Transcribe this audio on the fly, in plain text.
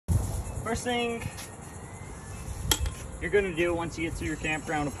first thing you're gonna do once you get to your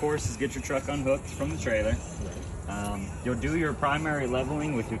campground, of course, is get your truck unhooked from the trailer. You'll do your primary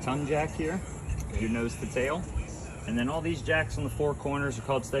leveling with your tongue jack here, your nose to tail. And then all these jacks on the four corners are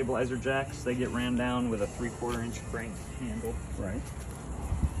called stabilizer jacks. They get ran down with a 3/4 inch crank handle. Right.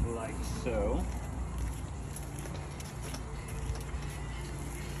 Like so.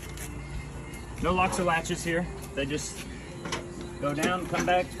 No locks or latches here. They just go down, come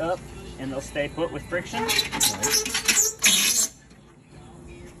back up, and they'll stay put with friction. Right.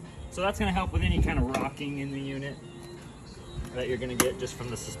 So that's gonna help with any kind of rocking in the unit that you're gonna get just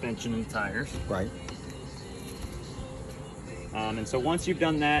from the suspension and tires. Right. And so once you've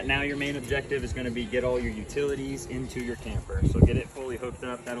done that, now your main objective is going to be get all your utilities into your camper. So get it fully hooked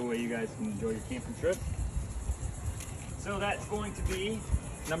up, that way you guys can enjoy your camping trip. So that's going to be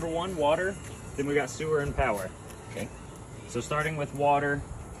number one, water, then we got sewer and power. Okay. So starting with water,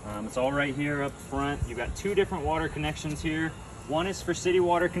 it's all right here up front. You've got two different water connections here. One is for city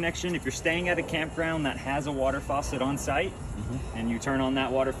water connection. If you're staying at a campground that has a water faucet on site, and you turn on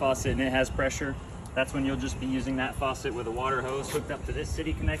that water faucet and it has pressure, that's when you'll just be using that faucet with a water hose hooked up to this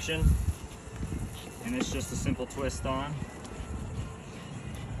city connection. And it's just a simple twist on.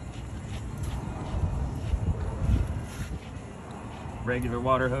 Regular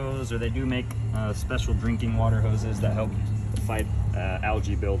water hose, or they do make special drinking water hoses that help fight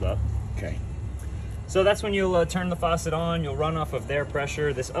algae buildup. Okay. So that's when you'll turn the faucet on, you'll run off of their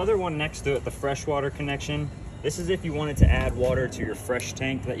pressure. This other one next to it, the freshwater connection, this is if you wanted to add water to your fresh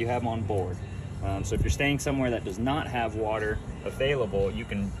tank that you have on board. So if you're staying somewhere that does not have water available, you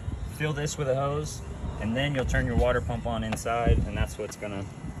can fill this with a hose, and then you'll turn your water pump on inside, and that's what's gonna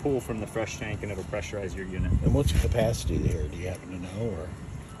pull from the fresh tank, and it'll pressurize your unit. And what's the capacity there? Do you happen to know? Or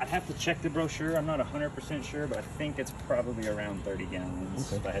I'd have to check the brochure. I'm not 100% sure, but I think it's probably around 30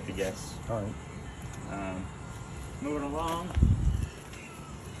 gallons, if I had to guess. All right. Moving along.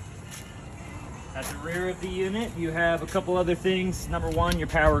 At the rear of the unit, you have a couple other things. Number one, your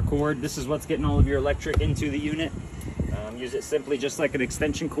power cord. This is what's getting all of your electric into the unit. Use it simply just like an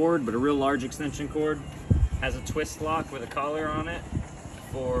extension cord, but a real large extension cord. Has a twist lock with a collar on it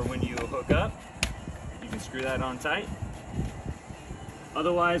for when you hook up. You can screw that on tight.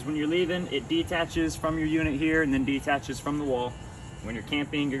 Otherwise, when you're leaving, it detaches from your unit here and then detaches from the wall. When you're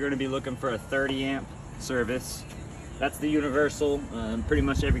camping, you're going to be looking for a 30 amp service. That's the universal. Pretty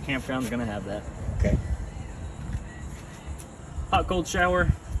much every campground is going to have that. Okay. Hot cold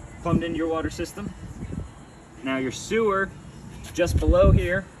shower plumbed into your water system. Now your sewer, just below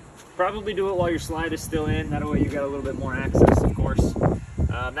here. Probably do it while your slide is still in. That way you got a little bit more access, of course.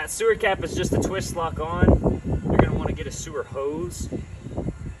 That sewer cap is just a twist lock on. You're going to want to get a sewer hose.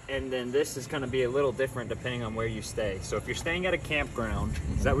 And then this is going to be a little different depending on where you stay. So if you're staying at a campground,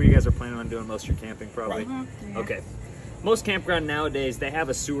 is that where you guys are planning on doing most of your camping probably? Right. Yeah. Okay. Most campground nowadays, they have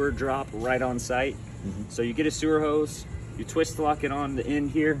a sewer drop right on site. So you get a sewer hose, you twist lock it on the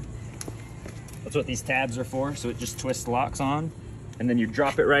end here. That's what these tabs are for, so it just twist locks on. And then you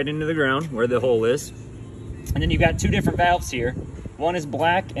drop it right into the ground where the hole is. And then you've got two different valves here. One is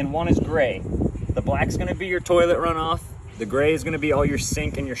black and one is gray. The black's gonna be your toilet runoff. The gray is gonna be all your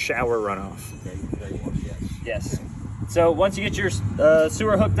sink and your shower runoff. Yes. So once you get your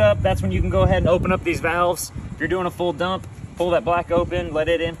sewer hooked up, that's when you can go ahead and open up these valves. If you're doing a full dump, pull that black open, let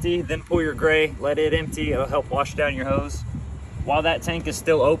it empty, then pull your gray, let it empty. It'll help wash down your hose. While that tank is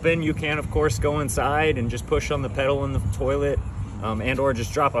still open, you can, of course, go inside and just push on the pedal in the toilet and or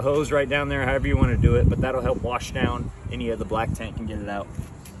just drop a hose right down there, however you want to do it, but that'll help wash down any of the black tank and get it out.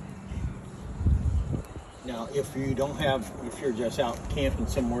 Now, if you don't have, if you're just out camping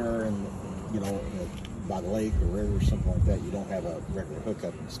somewhere and, you know, by the lake or river or something like that, you don't have a regular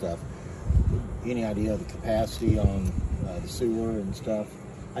hookup and stuff, any idea of the capacity on the sewer and stuff?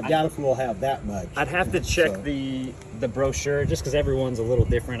 I doubt if we'll have that much. I'd have to check the brochure, just because everyone's a little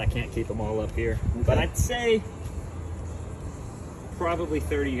different. I can't keep them all up here. Okay. But I'd say probably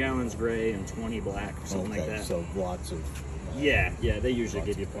 30 gallons gray and 20 black or something like that. So lots of... yeah, they usually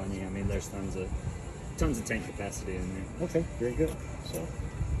give you plenty. I mean, there's tons of tank capacity in there. Okay, very good.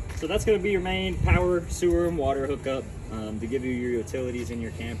 So that's going to be your main power, sewer, and water hookup to give you your utilities in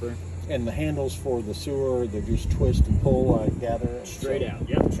your camper. And the handles for the sewer, they're just twist and pull, I gather? Straight out,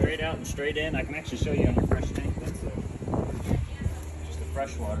 yep, straight out and straight in. I can actually show you on your fresh tank. That's just a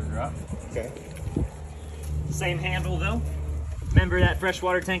freshwater drop. Okay. Same handle though. Remember that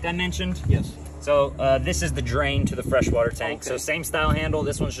freshwater tank I mentioned? Yes. So this is the drain to the freshwater tank. Okay. So same style handle,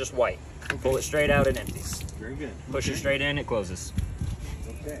 this one's just white. Okay. Pull it straight out, it empties. Very good. Push it straight in, it closes.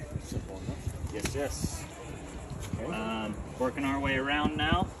 Okay, simple enough. Yes. Okay. Working our way around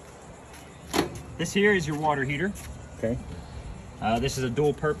now. This here is your water heater. Okay. This is a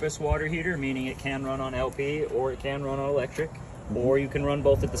dual purpose water heater, meaning it can run on LP or it can run on electric, or you can run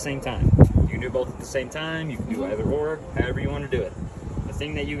both at the same time. You can do both at the same time, you can do either or, however you want to do it. The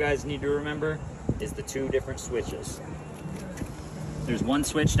thing that you guys need to remember is the 2 different switches. There's one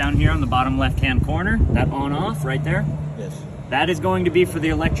switch down here on the bottom left-hand corner, that on-off right there. Yes. That is going to be for the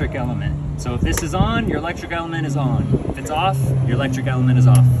electric element. So if this is on, your electric element is on. If it's off, your electric element is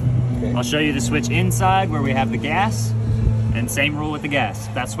off. Okay. I'll show you the switch inside where we have the gas, and same rule with the gas.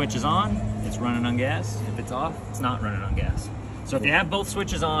 If that switch is on, it's running on gas. If it's off, it's not running on gas. So if you have both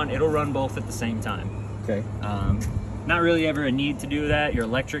switches on, it'll run both at the same time. Okay. Not really ever a need to do that. Your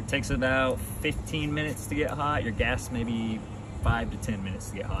electric takes about 15 minutes to get hot. Your gas maybe 5 to 10 minutes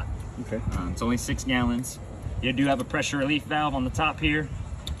to get hot. Okay. It's only 6 gallons. You do have a pressure relief valve on the top here,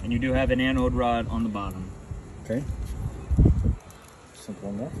 and you do have an anode rod on the bottom. Okay. Simple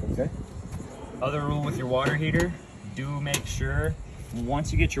enough. Okay. Other rule with your water heater, do make sure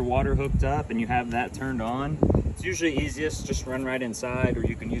once you get your water hooked up and you have that turned on, it's usually easiest just run right inside, or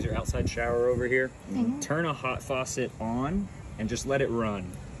you can use your outside shower over here. Turn a hot faucet on and just let it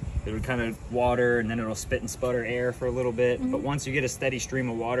run. It would kind of water and then it'll spit and sputter air for a little bit. But once you get a steady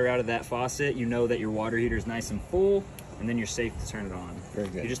stream of water out of that faucet, you know that your water heater is nice and full, and then you're safe to turn it on. Very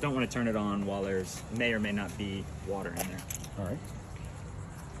good. You just don't want to turn it on while there's may or may not be water in there. All right.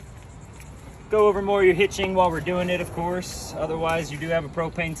 Go over more your hitching while we're doing it, of course. Otherwise, you do have a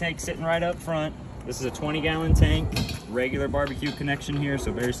propane tank sitting right up front. This is a 20-gallon tank, regular barbecue connection here,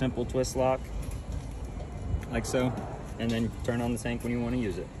 so very simple twist lock, like so, and then turn on the tank when you want to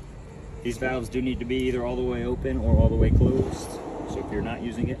use it. These valves do need to be either all the way open or all the way closed. So if you're not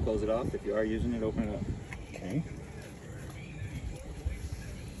using it, close it off. If you are using it, open it up. Okay.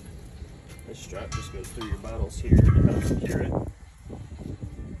 This strap just goes through your bottles here to help secure it.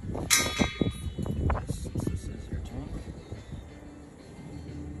 This is your tank.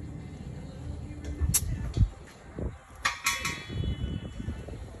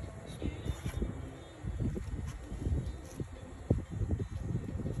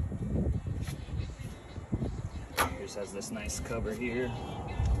 Just has this nice cover here.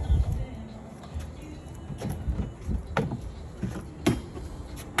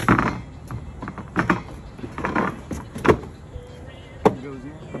 Goes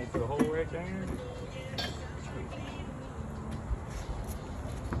in, make a hole right there.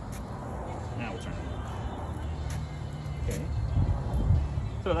 Now we'll turn it on. Okay.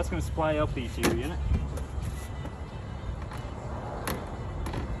 So that's going to supply LP to your unit.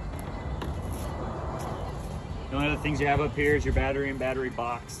 The only other things you have up here is your battery and battery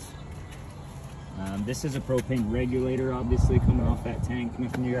box. This is a propane regulator, obviously, coming off that tank.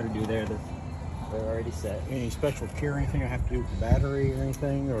 Nothing you got to do there. They're already set. Any special care or anything I have to do with the battery or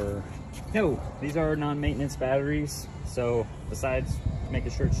anything, or? No, these are non-maintenance batteries. So besides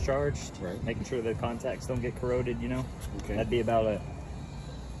making sure it's charged, Right. making sure the contacts don't get corroded, you know, Okay. that'd be about it.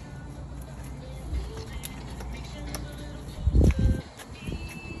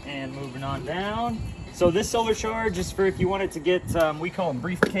 And moving on down. So this solar charge is for if you wanted to get, we call them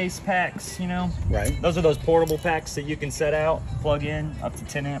briefcase packs, you know? Right. Those are those portable packs that you can set out, plug in, up to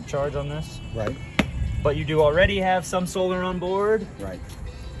 10 amp charge on this. Right. But you do already have some solar on board. Right.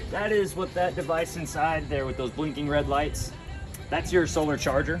 That is what that device inside there with those blinking red lights, that's your solar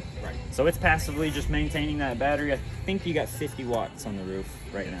charger. Right. So it's passively just maintaining that battery. I think you got 50 watts on the roof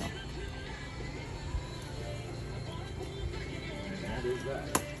right now. And that is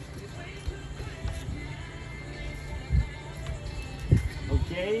that.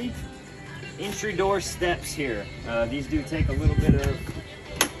 Okay, entry door steps here. These do take a little bit of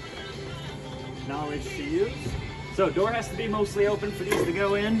knowledge to use. So door has to be mostly open for these to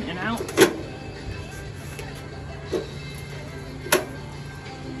go in and out.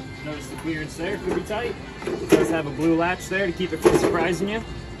 Notice the clearance there, could be tight. It does have a blue latch there to keep it from surprising you.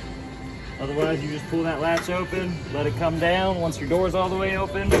 Otherwise, you just pull that latch open, let it come down once your door's all the way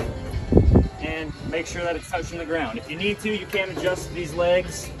open, and make sure that it's touching the ground. If you need to, you can adjust these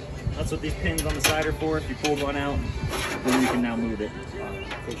legs. That's what these pins on the side are for. If you pulled one out, then you can now move it. In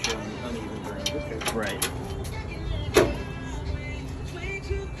case you're on uneven ground. Okay. Right.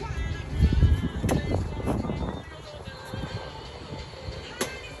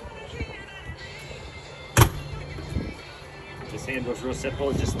 This handle's real simple.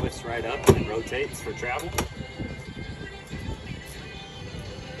 It just lifts right up and rotates for travel.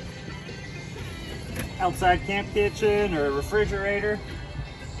 Outside camp kitchen or refrigerator.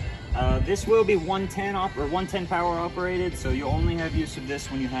 This will be 110 or 110 power operated, so you'll only have use of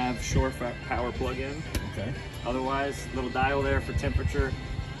this when you have shore power plug-in. Okay. Otherwise, little dial there for temperature,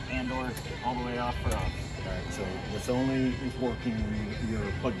 and or all the way off for off. All right, so this only is working when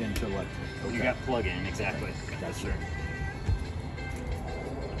you're plugged into electric. Okay. You got plug-in, exactly. That's true.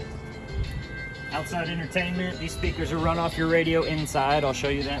 Outside entertainment, these speakers are run off your radio inside. I'll show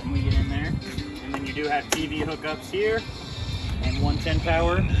you that when we get in there. And then you do have TV hookups here and 110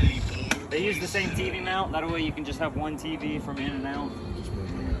 power. They use the same TV mount. That way you can just have one TV from in and out.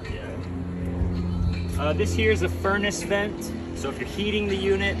 Yeah. This here is a furnace vent. So if you're heating the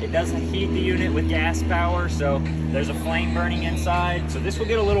unit, it doesn't heat the unit with gas power. So there's a flame burning inside. So this will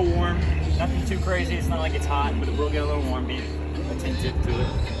get a little warm. Nothing too crazy. It's not like it's hot, but it will get a little warm. Be attentive to it.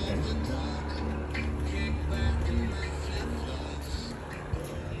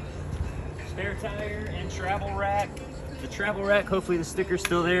 Spare tire and travel rack. The travel rack, hopefully the sticker's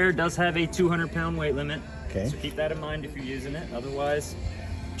still there, does have a 200-pound weight limit. Okay. So keep that in mind if you're using it. Otherwise,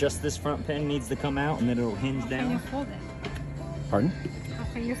 just this front pin needs to come out and then it'll hinge down. How can you fold it? Pardon? How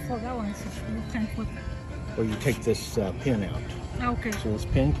can you fold that one so you can put it? Well, you take this pin out. Okay. So this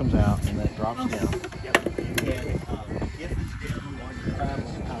pin comes out and then it drops down. Yep. And if it's down while you're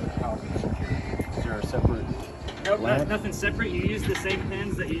traveling, how do you secure it? Is there a separate? Nope, nothing separate. You use the same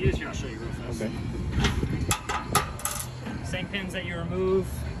pins that you use here. I'll show you real fast. Okay. Same pins that you remove.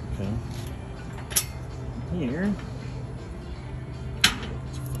 Okay. Here.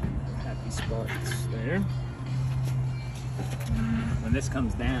 Happy spots there. When this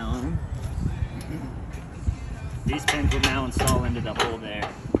comes down, these pins will now install into the hole there.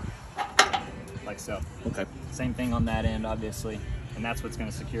 Like so. Okay. Same thing on that end, obviously. And that's what's going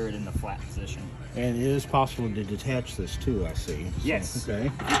to secure it in the flat position. And it is possible to detach this too, I see. Yes. So,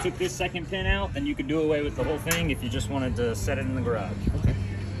 okay. If you took this second pin out, then you could do away with the whole thing if you just wanted to set it in the garage. Okay.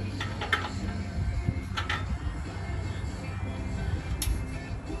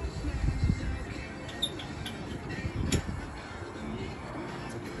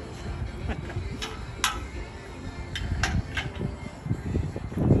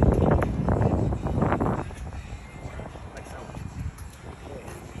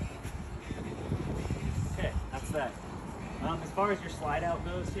 That. As far as your slide out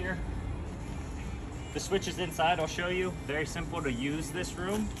goes here, the switches inside I'll show you. Very simple to use this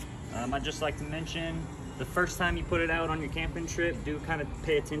room. I'd just like to mention, the first time you put it out on your camping trip, do kind of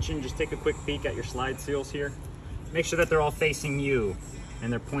pay attention. Just take a quick peek at your slide seals here. Make sure that they're all facing you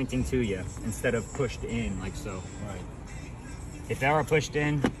and they're pointing to you instead of pushed in like so. Right. If they are pushed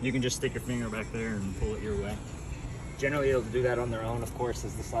in, you can just stick your finger back there and pull it your way. Generally, it'll do that on their own, of course,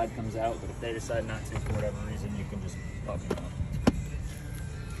 as the slide comes out, but if they decide not to for whatever reason, you can just pop them out.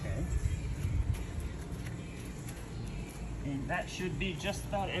 Okay. And that should be just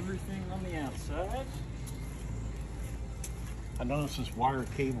about everything on the outside. I notice this wire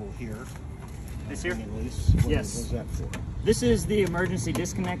cable here. This here? What yes. is that for? This is the emergency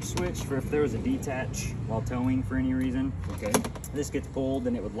disconnect switch for if there was a detach while towing for any reason. Okay. This gets pulled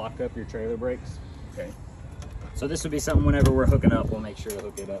and it would lock up your trailer brakes. Okay. So this would be something whenever we're hooking up, we'll make sure to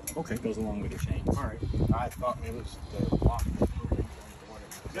hook it up. Okay. It goes along with your chains. All right. I thought it was the lock.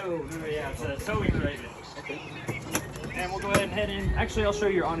 No, yeah, it's a towing related. Okay. And we'll go ahead and head in. Actually, I'll show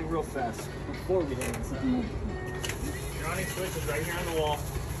you your awning real fast before we head inside. Your awning switch is right here on the wall.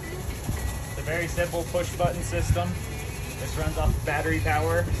 It's a very simple push button system. This runs off battery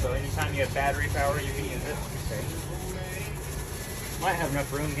power, so anytime you have battery power, you can use it. Okay. Might have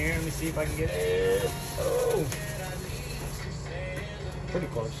enough room here. Let me see if I can get it. Oh, pretty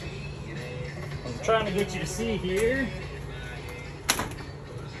close. I'm trying to get you to see here.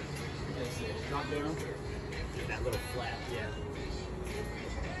 Drop down. That little flap, yeah.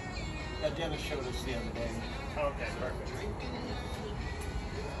 That Dennis showed us the other day. Okay, perfect.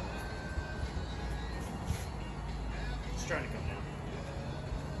 Just trying to come down.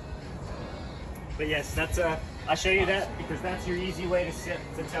 But yes, that's I'll show you that because that's your easy way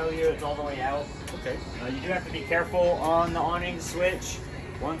to tell you it's all the way out. Okay. You do have to be careful on the awning switch.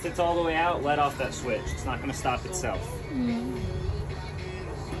 Once it's all the way out, let off that switch. It's not going to stop itself.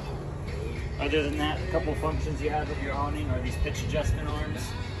 Other than that, a couple functions you have with your awning are these pitch adjustment arms.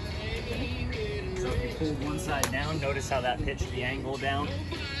 Okay. So if you pull one side down, notice how that pitched the angle down.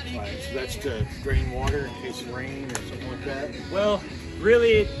 Right. So that's to drain water in case of rain or something like that? Well,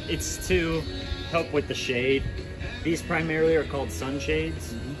 really, it's to help with the shade. These primarily are called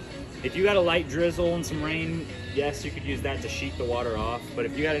sunshades. If you got a light drizzle and some rain, yes, you could use that to sheet the water off. But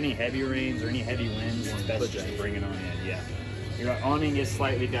if you got any heavy rains or any heavy winds, it's best just to bring it on in. Yeah. Your awning is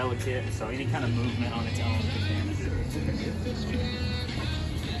slightly delicate, so any kind of movement on its own can damage it.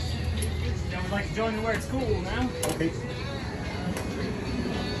 I would like to join me where it's cool now. Okay.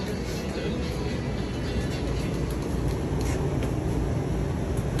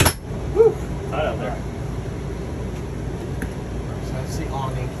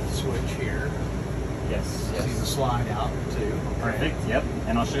 slide out too. Perfect. Yep.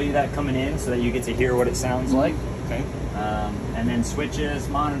 And I'll show you that coming in so that you get to hear what it sounds like. Okay. And then switches,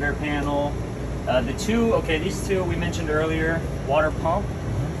 monitor panel. These two we mentioned earlier, water pump.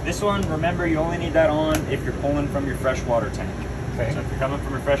 This one, remember, you only need that on if you're pulling from your freshwater tank. Okay. So if you're coming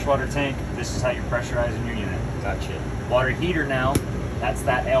from your freshwater tank, this is how you're pressurizing your unit. Gotcha. Water heater now, that's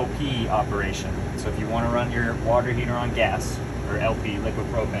that LP operation. So if you want to run your water heater on gas, or LP, liquid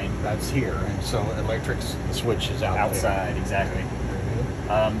propane. That's here, and so electric's switch is out outside, exactly.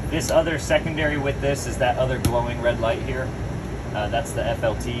 This other secondary with this is that other glowing red light here. That's the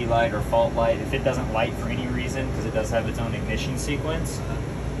FLT light or fault light. If it doesn't light for any reason, because it does have its own ignition sequence,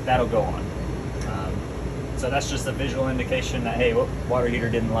 that'll go on. So that's just a visual indication that, hey, water heater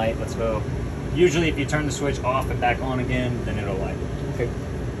didn't light, let's go. Usually if you turn the switch off and back on again, then it'll light. Okay.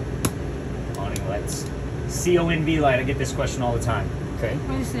 Awning lights. CONV light, I get this question all the time. Okay.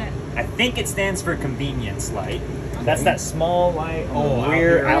 What is that? I think it stands for convenience light. That's that small light on Oh, the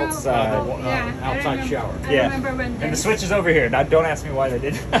rear out outside. Yeah, I outside remember- shower. I Yeah. remember when And the switch is over here. Now, don't ask me why they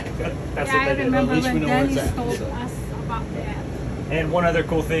did that. That's I what they did. remember least we when know where it's Dennis at, told so. us about that. And one other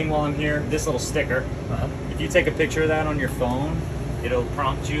cool thing while I'm here, this little sticker. If you take a picture of that on your phone, it'll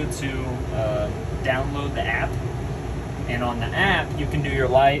prompt you to download the app. And on the app, you can do your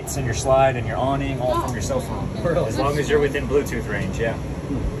lights and your slide and your awning all from your cell phone. Really? As long as you're within Bluetooth range, yeah.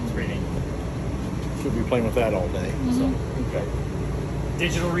 It's pretty neat. Should be playing with that all day. So, okay.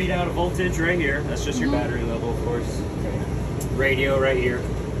 Digital readout of voltage right here. That's just your battery level, of course. Radio right here.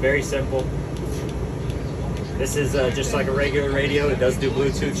 Very simple. This is just like a regular radio. It does do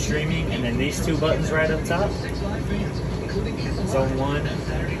Bluetooth streaming. And then these two buttons right up top. Zone 1.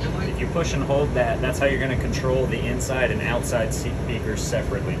 If you push and hold that, that's how you're going to control the inside and outside speakers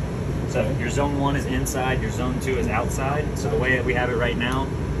separately. So your zone 1 is inside, your zone 2 is outside. So the way that we have it right now,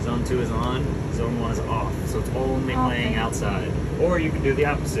 zone 2 is on, zone 1 is off. So it's only playing outside. Or you can do the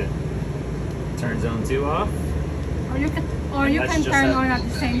opposite. Turn zone 2 off. Or you can, That's just turn that. on at the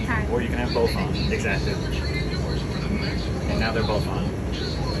same time. Or you can have both on. Exactly. And now they're both on.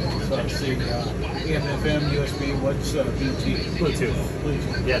 So let's see, AM, FM, USB, what's BT? Bluetooth.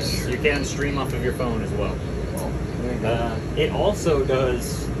 Bluetooth. Yes, you can stream off of your phone as well. Oh, there you go. It also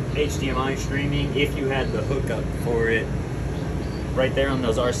does HDMI streaming if you had the hookup for it right there on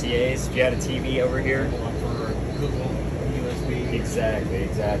those RCAs. If you had a TV over here. One for Google, USB. Exactly.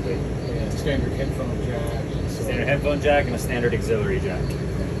 And standard headphone jack. So, Standard headphone jack and a standard auxiliary jack.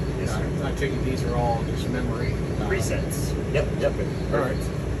 Yes, sir. I take it these are all just memory. Presets. Yep. Perfect.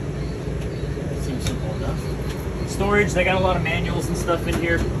 That seems simple enough. Storage, they got a lot of manuals and stuff in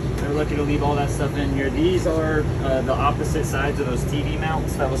here. They're lucky to leave all that stuff in here. These are the opposite sides of those TV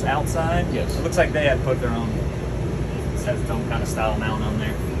mounts that was outside. Yes. It looks like they had put their own, it has its own kind of style mount on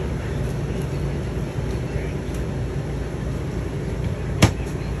there.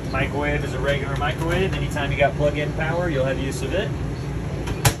 Microwave is a regular microwave. Anytime you got plug-in power, you'll have use of it.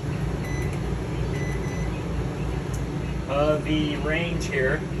 The range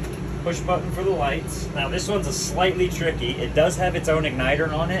here, push button for the lights. Now this one's a slightly tricky. It does have its own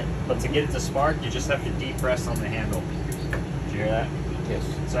igniter on it, but to get it to spark, you just have to depress on the handle. Did you hear that? Yes.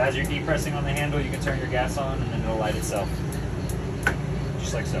 So as you're depressing on the handle, you can turn your gas on and then it'll light itself.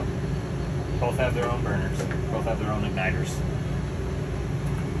 Just like so. Both have their own burners. Both have their own igniters.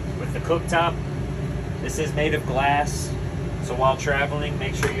 With the cooktop, this is made of glass. So while traveling,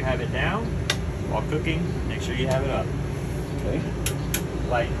 make sure you have it down. While cooking, make sure you have it up. Okay.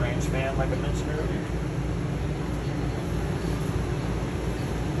 Light range fan, like I mentioned earlier.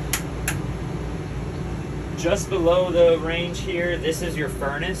 Just below the range here, this is your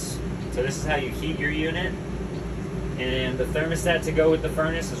furnace. So this is how you heat your unit. And the thermostat to go with the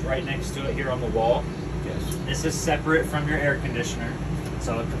furnace is right next to it here on the wall. Yes. This is separate from your air conditioner.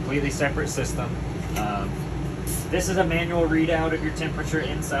 So a completely separate system. This is a manual readout of your temperature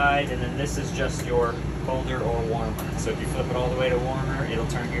inside, and then this is just your colder or warmer. So if you flip it all the way to warmer, it'll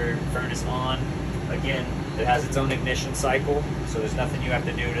turn your furnace on. Again, it has its own ignition cycle, so there's nothing you have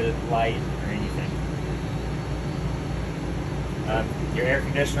to do to light or anything. Your air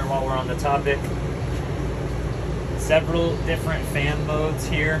conditioner, while we're on the topic, several different fan modes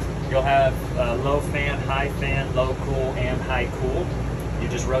here. You'll have low fan, low cool, and high cool. You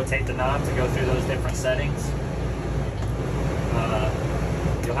just rotate the knob to go through those different settings.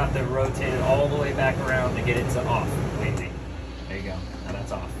 You'll have to rotate it all the way back around to get it to off completely. There you go. Now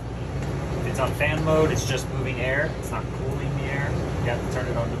that's off. If it's on fan mode, it's just moving air. It's not cooling the air. You have to turn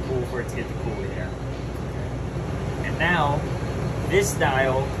it on to cool for it to get to cool the air. And now, this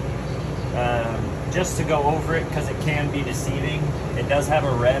dial just to go over it, because it can be deceiving, it does have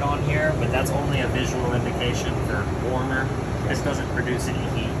a red on here, but that's only a visual indication for warmer. This doesn't produce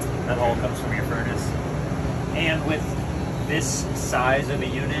any heat. That all comes from your furnace. And with this size of a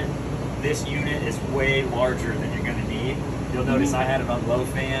unit, this unit is way larger than you're going to need. You'll notice I had it on low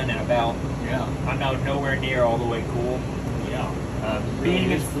fan and I'm now nowhere near all the way cool.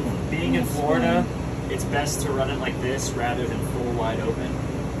 Being in Florida, it's best to run it like this rather than full wide open.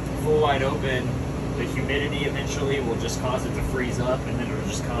 Full wide open, the humidity eventually will just cause it to freeze up, and then it'll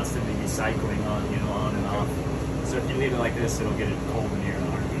just constantly be cycling on, on and off. So if you leave it like this, it'll get it cold in here in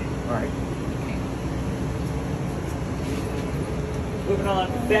a heartbeat. All right. Moving on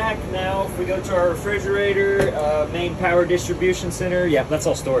back now, if we go to our refrigerator, main power distribution center. Yeah, that's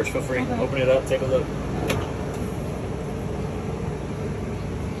all storage. Feel free. Okay. Open it up, take a look.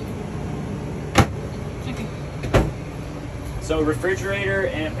 Okay. So refrigerator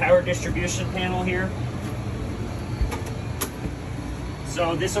and power distribution panel here.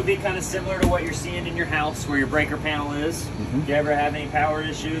 So this will be kind of similar to what you're seeing in your house where your breaker panel is. If you ever have any power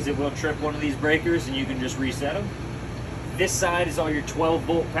issues, it will trip one of these breakers and you can just reset them. This side is all your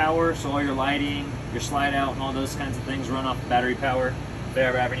 12-volt power, so all your lighting, your slide out, and all those kinds of things run off battery power. If you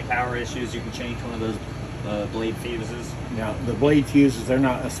ever have any power issues, you can change one of those blade fuses. Now, the blade fuses, they're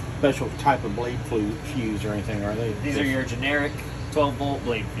not a special type of blade fuse or anything, are they? These are your generic 12-volt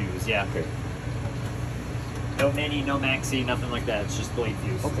blade fuse, yeah. Okay. No mini, no maxi, nothing like that. It's just blade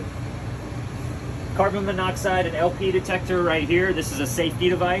fuse. Okay. Carbon monoxide and LP detector right here. This is a safety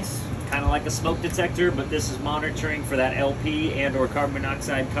device, kind of like a smoke detector, but this is monitoring for that LP and or carbon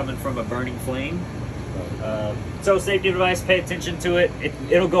monoxide coming from a burning flame. So safety device, pay attention to it.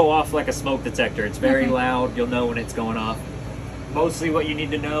 It'll go off like a smoke detector. It's very loud. You'll know when it's going off. Mostly what you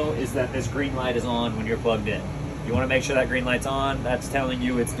need to know is that this green light is on when you're plugged in. You want to make sure that green light's on. That's telling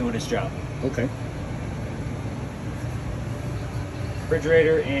you it's doing its job. Okay.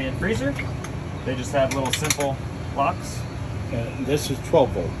 Refrigerator and freezer. They just have little simple locks. This is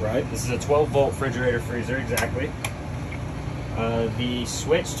 12 volt, right? This is a 12-volt refrigerator freezer, exactly. The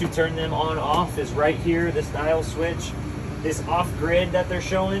switch to turn them on off is right here, this dial switch. This off-grid that they're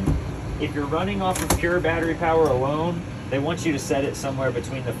showing, if you're running off of pure battery power alone, they want you to set it somewhere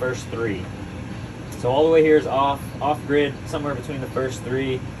between the first three. So all the way here is off-grid, somewhere between the first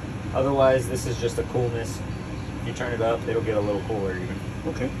three. Otherwise, this is just a coolness. If you turn it up, it'll get a little cooler even.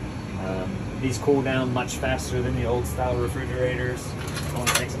 Okay. These cool down much faster than the old style refrigerators. It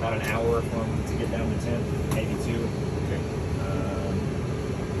only takes about an hour for them to get down to 10, maybe 2. Okay.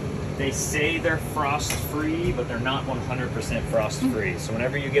 They say they're frost free, but they're not 100% frost free. So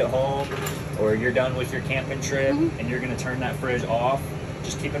whenever you get home or you're done with your camping trip and you're going to turn that fridge off,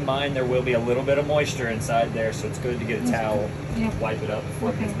 just keep in mind there will be a little bit of moisture inside there, so it's good to get a towel, wipe it up before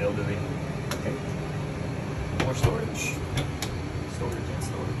it gets mildewy. Okay. More storage. Storage and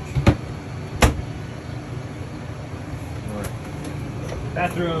storage.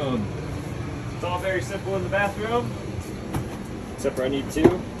 Bathroom. It's all very simple in the bathroom, except for I need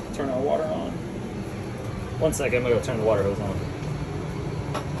to turn our water on. 1 second, I'm gonna go turn the water hose on.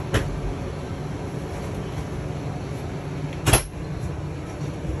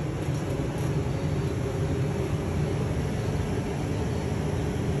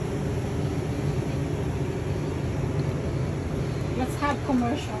 Let's have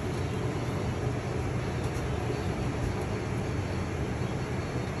commercial.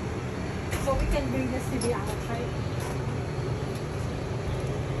 So we can bring this to the out, right?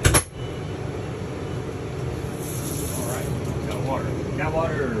 Alright, got water. Got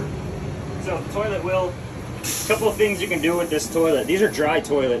water. So the toilet will, a couple of things you can do with this toilet. These are dry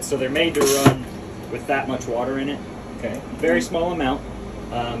toilets, so they're made to run with that much water in it. Okay. Very small amount.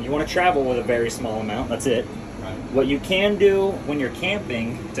 You want to travel with a very small amount, that's it. Right. What you can do when you're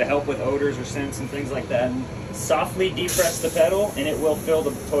camping to help with odors or scents and things like that, softly depress the pedal and it will fill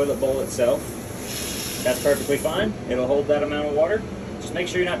the toilet bowl itself. That's perfectly fine. It'll hold that amount of water. Just make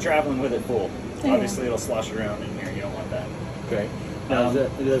sure you're not traveling with it full. Yeah. Obviously it'll slosh around in here. You don't want that. Okay. Now,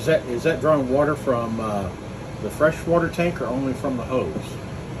 is that drawing water from the freshwater tank or only from the hose?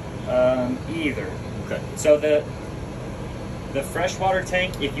 Either. Okay. So the freshwater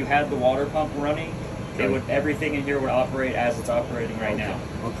tank, if you had the water pump running, it would, everything in here would operate as it's operating right now.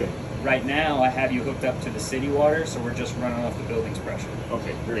 Okay. Right now, I have you hooked up to the city water, so we're just running off the building's pressure.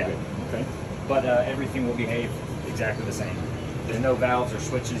 Okay. Very good. Okay. But everything will behave exactly the same. There's no valves or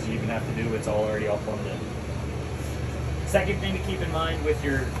switches you even have to do. It's all already all plumbed in. Second thing to keep in mind with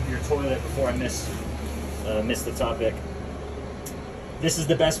your toilet before I miss the topic. This is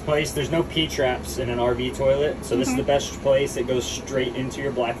the best place. There's no P-traps in an RV toilet, so this is the best place. It goes straight into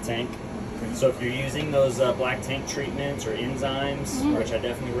your black tank. So if you're using those black tank treatments or enzymes, which I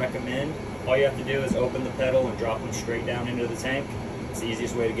definitely recommend, all you have to do is open the pedal and drop them straight down into the tank. It's the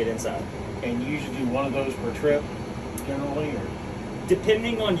easiest way to get inside. And you usually do one of those per trip, generally, or?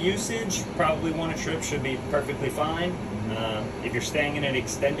 Depending on usage, probably one a trip should be perfectly fine. If you're staying in an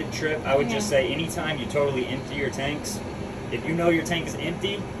extended trip, I would just say anytime you totally empty your tanks, if you know your tank is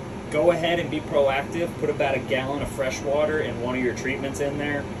empty, go ahead and be proactive. Put about a gallon of fresh water and one of your treatments in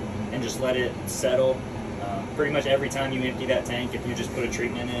there and just let it settle. Pretty much every time you empty that tank, if you just put a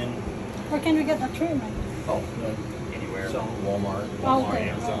treatment in. Where can we get the treatment? Oh, Anywhere. so Walmart. Okay.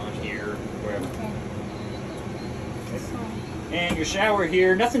 Amazon, here, wherever. Okay. And your shower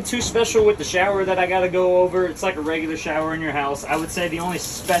here, nothing too special with the shower that I gotta go over. It's like a regular shower in your house. I would say the only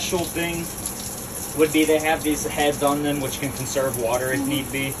special thing would be they have these heads on them which can conserve water if need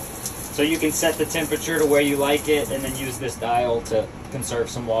be. So you can set the temperature to where you like it and then use this dial to conserve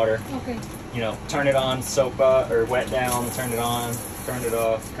some water. Okay. You know, turn it on, soak up, or wet down, turn it on, turn it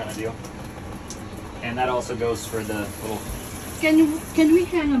off, kind of deal. And that also goes for the little... Can we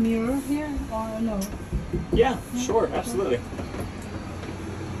hang a mirror here or no? Yeah, sure, absolutely.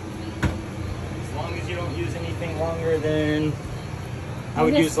 As long as you don't use anything longer than... I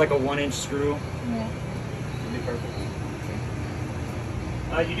would use like a 1-inch screw. Yeah. It'd be perfect.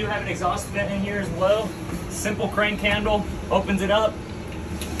 You do have an exhaust vent in here as well. Simple crane candle, opens it up,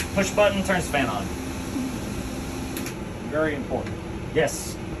 push button, turns the fan on. Very important.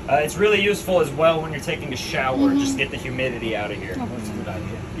 Yes. It's really useful as well when you're taking a shower, just get the humidity out of here. That's a good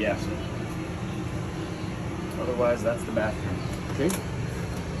idea. Yeah. Otherwise, that's the bathroom. Okay.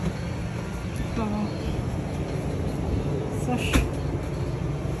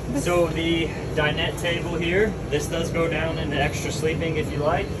 So the dinette table here, this does go down into extra sleeping if you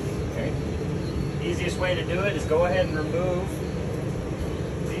like. Okay. Easiest way to do it is go ahead and remove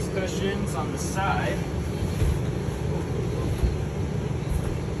these cushions on the side.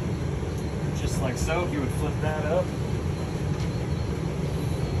 Just like so, if you would flip that up.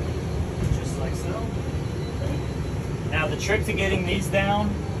 Just like so. Now the trick to getting these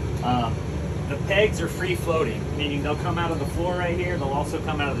down, the pegs are free floating, meaning they'll come out of the floor right here, they'll also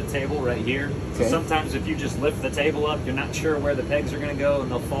come out of the table right here. Okay. So sometimes if you just lift the table up, you're not sure where the pegs are gonna go and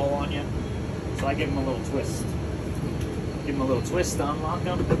they'll fall on you. So I give them a little twist. Give them a little twist to unlock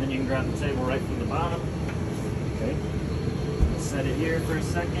them, and then you can grab the table right from the bottom. Okay. Set it here for a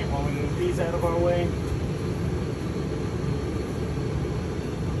second while we move these out of our way.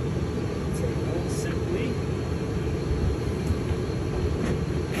 Simply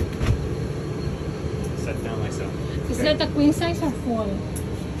set down like so. Is that a queen size or full?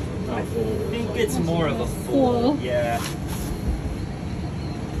 I think it's more of a full. Yeah.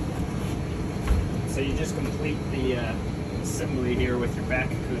 So you just complete the assembly here with your back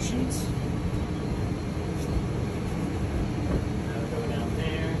cushions. Go down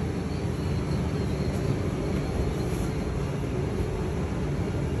there.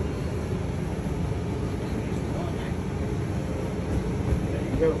 There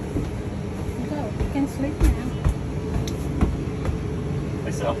you go. Go. You can sleep now.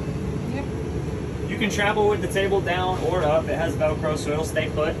 Like so. Yep. You can travel with the table down or up. It has Velcro, so it'll stay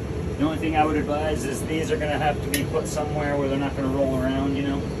put. The only thing I would advise is these are going to have to be put somewhere where they're not going to roll around, you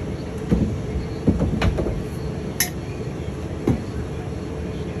know.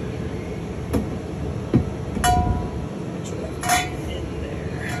 In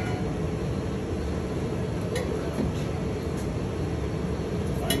there.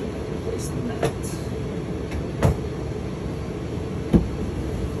 Finally, place the mat.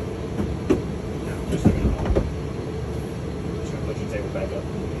 Just a minute. Just gonna put your table back up.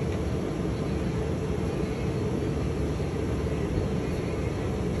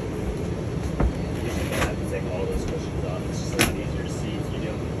 You just gonna have to take all those cushions off. It's just a lot easier to see if you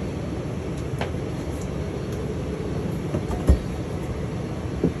do.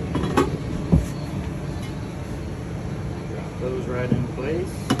 Drop those right in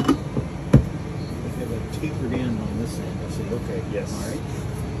place. We have a tapered end on this end. I see. Okay. Yes. All right.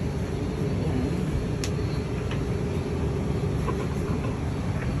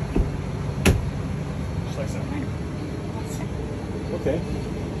 Just like so. Okay.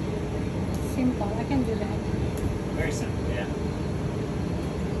 Simple. I can do that. Very simple, yeah.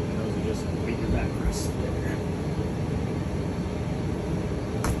 And those are just complete your back rest there.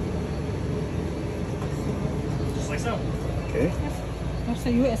 Just like so. Okay. There's a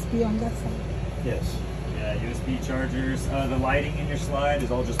USB on that side. Yes. Yeah, USB chargers. The lighting in your slide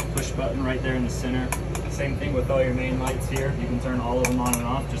is all just a push button right there in the center. Same thing with all your main lights here. You can turn all of them on and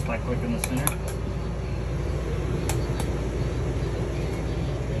off just by clicking the center.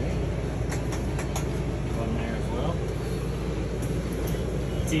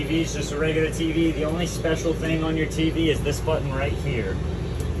 TV is just a regular TV. The only special thing on your TV is this button right here.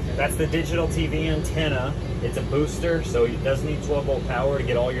 That's the digital TV antenna. It's a booster, so it does need 12-volt power to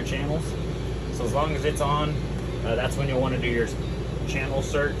get all your channels. So as long as it's on, that's when you'll want to do your channel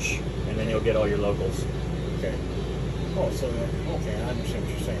search, and then you'll get all your locals. Okay. Oh, so okay, I understand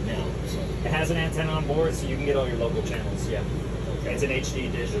what you're saying now. So It has an antenna on board, so you can get all your local channels. Yeah. Okay. It's an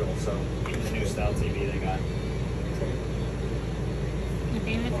HD digital, so even the new style TV they got.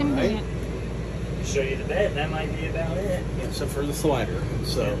 Okay, let him do Alright. it. Show you the bed. That might be about it. except for the slider.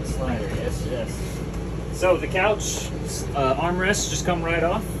 So Yeah, the slider. Yes, yes. So the couch armrests just come right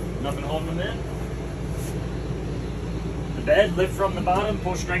off. Nothing holding them in. The bed, lift from the bottom,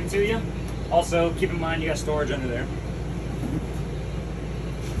 pull straight to you. Also, keep in mind you got storage under there.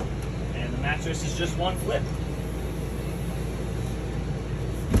 And the mattress is just one flip.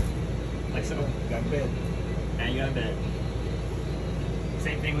 Like so. got a bed. Now you got a bed.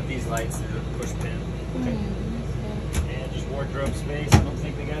 Same thing with these lights. They're a push pin. Okay. And just wardrobe space. I don't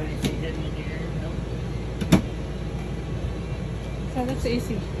think they got anything hidden in here. Nope. So that's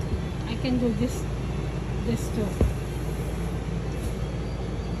easy. I can do this too.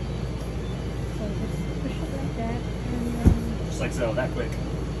 So just push it like that, and then Just like so, that quick.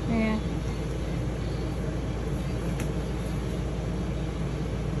 yeah.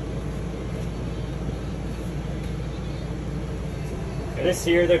 This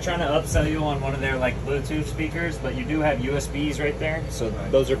here, they're trying to upsell you on one of their like Bluetooth speakers, but you do have USBs right there, so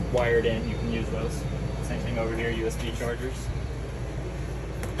Right. those are wired in. You can use those. Same thing over here, USB chargers.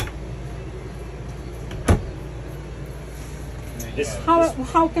 This,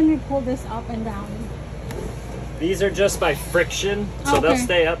 How can we pull this up and down? these are just by friction, so they'll Okay.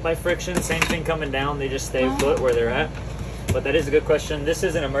 stay up by friction. Same thing coming down, they just stay put where they're at. But that is a good question. This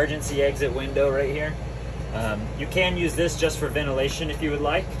is an emergency exit window right here. You can use this just for ventilation if you would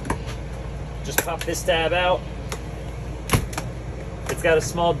like. Just pop this tab out. It's got a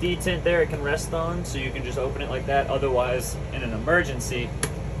small detent there it can rest on, so you can just open it like that. Otherwise, in an emergency,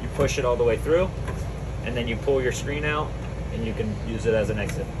 you push it all the way through, and then you pull your screen out, and you can use it as an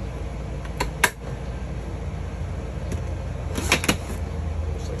exit.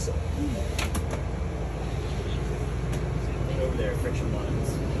 Just like so. Same thing over there, friction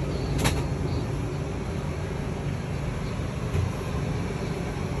lines.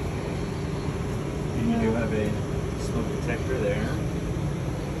 And you do have a smoke detector there.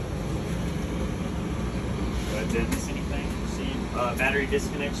 Didn't see anything. See, battery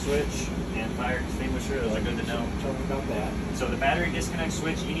disconnect switch and fire extinguisher. Those are good to know. Tell me about that. So the battery disconnect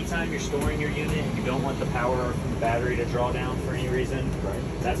switch, anytime you're storing your unit and you don't want the power from the battery to draw down for any reason, Right.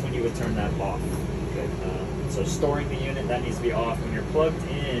 that's when you would turn that off. Okay. So storing the unit, that needs to be off. When you're plugged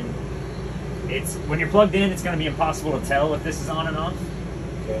in, it's going to be impossible to tell if this is on and off.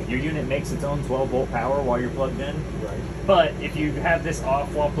 Okay. Your unit makes its own 12-volt power while you're plugged in. Right. But if you have this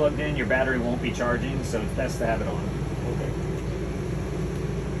off while plugged in, your battery won't be charging, so it's best to have it on. Okay.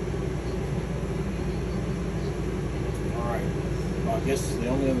 All right. Well, I guess the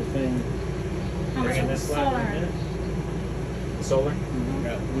only other thing Bringing this slide in a minute. The solar?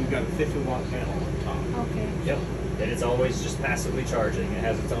 we've got a 50-watt panel on top. Okay. Yep. And it's always just passively charging. It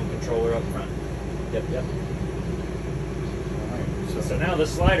has its own controller up front. Yep, yep. All right. So now the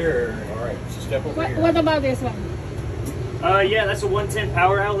slider. All right. So step over here. What about this one? Yeah, that's a 110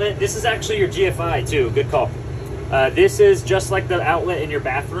 power outlet. This is actually your GFI too. Good call. This is just like the outlet in your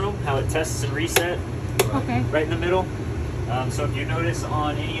bathroom, how it tests and reset Okay. right in the middle. So if you notice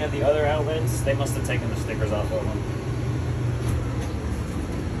on any of the other outlets, they must have taken the stickers off of them.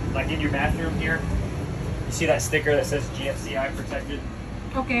 Like in your bathroom here, you see that sticker that says GFCI protected?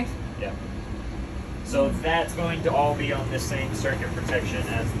 Okay. Yeah. So that's going to all be on the same circuit protection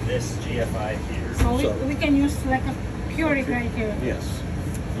as this GFI here. So So- we can use like a Purity right here. Yes.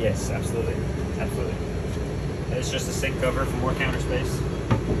 Yes, absolutely. Absolutely. And it's just a sink cover for more counter space.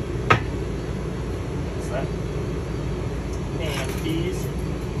 What's that? And keys.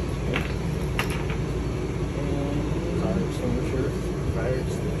 Fire extinguisher. Fire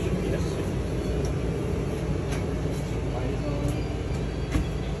extinguisher, yes. Light is on.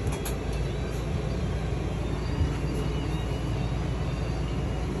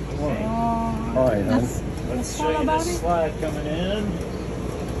 Okay. All right, Let's Let's talk show you about this it. slide coming in.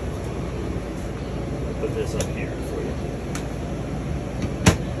 Put this up here for you.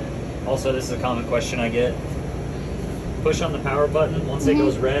 Also, this is a common question I get. Push on the power button. Once it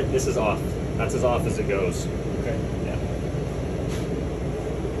goes red, this is off. That's as off as it goes. Okay. Yeah.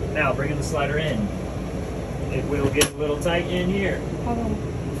 Now, bringing the slider in. It will get a little tight in here. Hold on.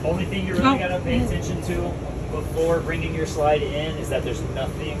 Only thing you really Oh, gotta pay yeah. attention to before bringing your slide in is that there's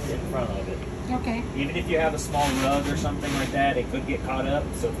nothing in front of it. Okay. Even if you have a small rug or something like that, it could get caught up,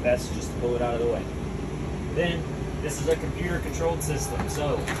 so it's best just to pull it out of the way. Then, this is a computer-controlled system,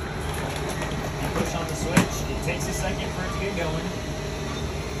 so you push on the switch, it takes a second for it to get going,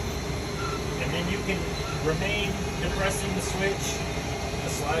 and then you can remain depressing the switch, the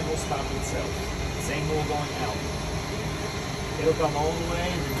slide will stop itself. Same rule going out. It'll come all the way,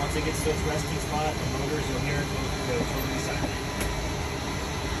 and then once it gets to its resting spot, the motors, you'll hear it go totally silent.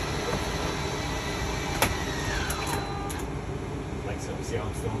 Like so, see how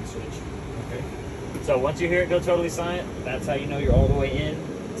I'm still on the switch? Okay. So once you hear it go totally silent, that's how you know you're all the way in.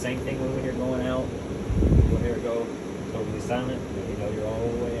 Same thing when you're going out. You'll hear it go totally silent, then you know you're all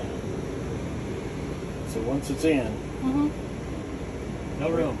the way out. So once it's in, no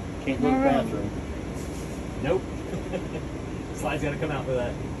room. can't go to the bathroom. Nope. Slide's got to come out for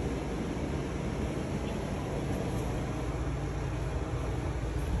that.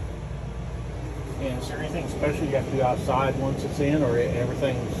 And is there anything special you have to do outside once it's in, or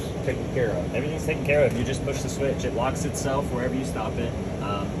everything's taken care of? Everything's taken care of. You just push the switch. It locks itself wherever you stop it.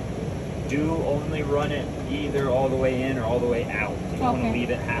 Do only run it either all the way in or all the way out. You don't want to leave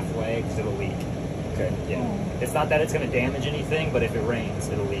it halfway because it'll leak. Okay. Yeah. It's not that it's going to damage anything, but if it rains,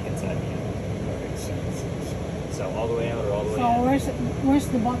 it'll leak inside the unit. That makes sense. So all the way out or all the way So in. where's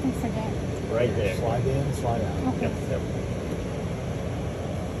the button for that? Right there. Slide in, slide out. Okay. Yep.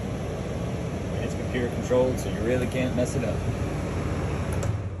 And it's computer controlled, so you really can't mess it up.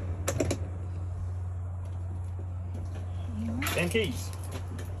 And keys.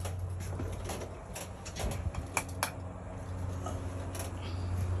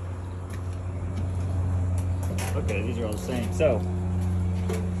 Okay, these are all the same. So,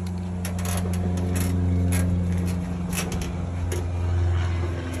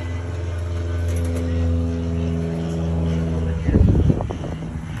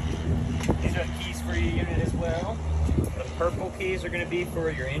 these are the keys for your unit as well. The purple keys are going to be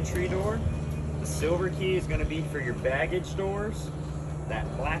for your entry door. The silver key is going to be for your baggage doors. That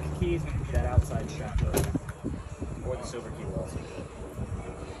black key is going to be that outside shop door. Or the silver key will also do it.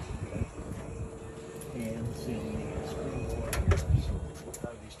 And see, how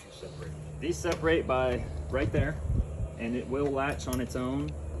do these two separate? These separate by right there, and it will latch on its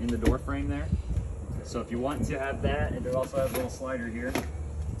own in the door frame there. So if you want to have that, and it also has a little slider here.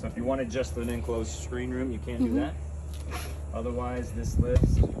 So if you wanted just an enclosed screen room, you can do that. Otherwise, this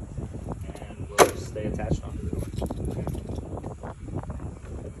lifts and will just stay attached onto the door.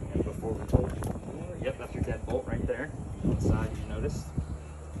 And before we told you, yep, that's your deadbolt right there. On the side, you notice.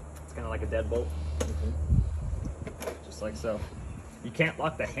 It's kind of like a deadbolt. Just like so. You can't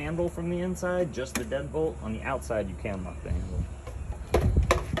lock the handle from the inside, just the deadbolt. On the outside, you can lock the handle.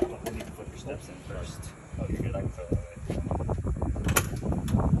 You need to put your steps in first. Oh, you're good. I can throw it away.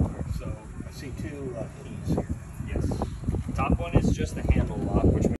 So I see two keys here. Yes. Top one is just the handle lock, which